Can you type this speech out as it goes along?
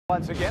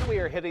Once again, we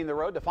are hitting the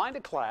road to find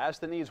a class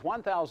that needs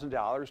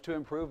 $1,000 to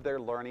improve their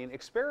learning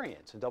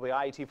experience. And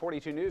WIET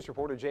 42 News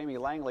reporter Jamie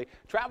Langley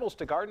travels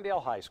to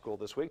Gardendale High School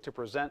this week to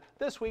present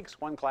this week's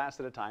One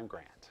Class at a Time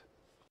grant.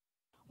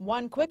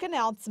 One quick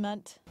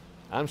announcement.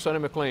 I'm Sonny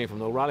McLean from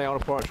the O'Reilly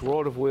Auto Parts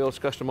World of Wheels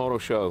Custom Auto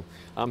Show.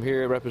 I'm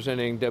here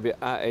representing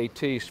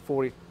WIAT's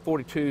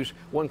 42's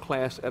One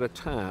Class at a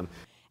Time.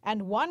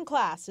 And one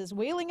class is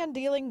wheeling and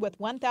dealing with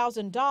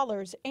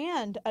 $1,000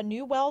 and a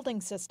new welding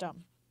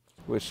system.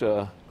 It's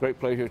a great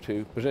pleasure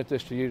to present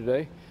this to you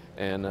today,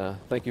 and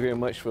thank you very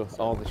much for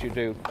all that you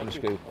do in the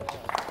school.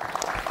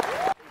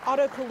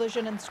 Auto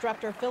collision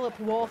instructor Philip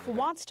Wolf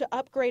wants to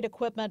upgrade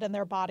equipment in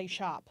their body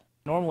shop.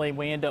 Normally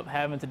we end up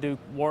having to do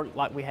work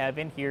like we have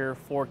in here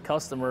for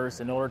customers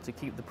in order to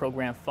keep the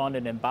program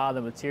funded and buy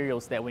the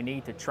materials that we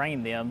need to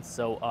train them.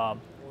 So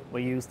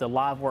we use the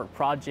live work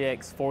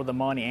projects for the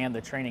money and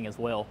the training as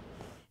well.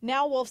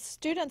 Now Wolf's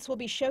students will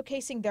be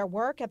showcasing their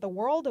work at the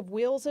World of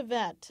Wheels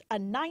event. A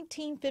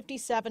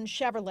 1957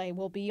 Chevrolet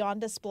will be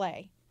on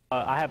display.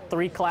 I have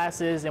 3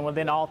 classes, and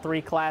within all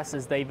 3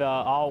 classes they've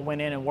all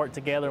went in and worked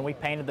together, and we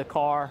painted the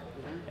car.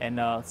 And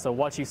so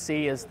what you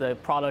see is the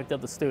product of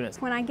the students.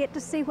 When I get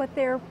to see what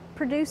they're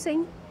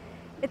producing,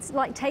 it's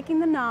like taking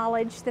the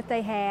knowledge that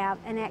they have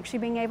and actually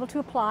being able to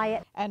apply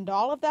it. And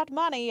all of that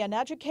money and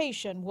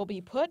education will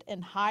be put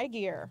in high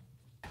gear.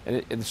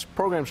 And it's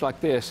programs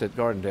like this at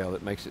Gardendale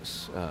that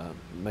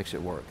makes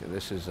it work. And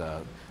this is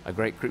a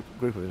great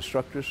group of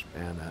instructors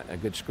and a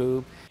good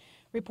school.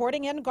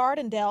 Reporting in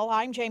Gardendale,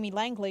 I'm Jamie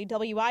Langley,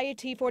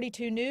 WIET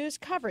 42 News,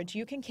 coverage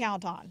you can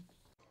count on.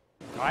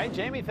 All right,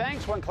 Jamie,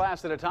 thanks. One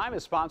Class at a Time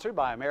is sponsored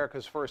by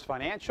America's First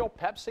Financial,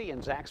 Pepsi,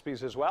 and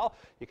Zaxby's as well.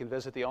 You can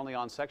visit the Only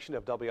On section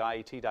of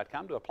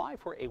WIET.com to apply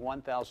for a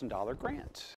 $1,000 grant.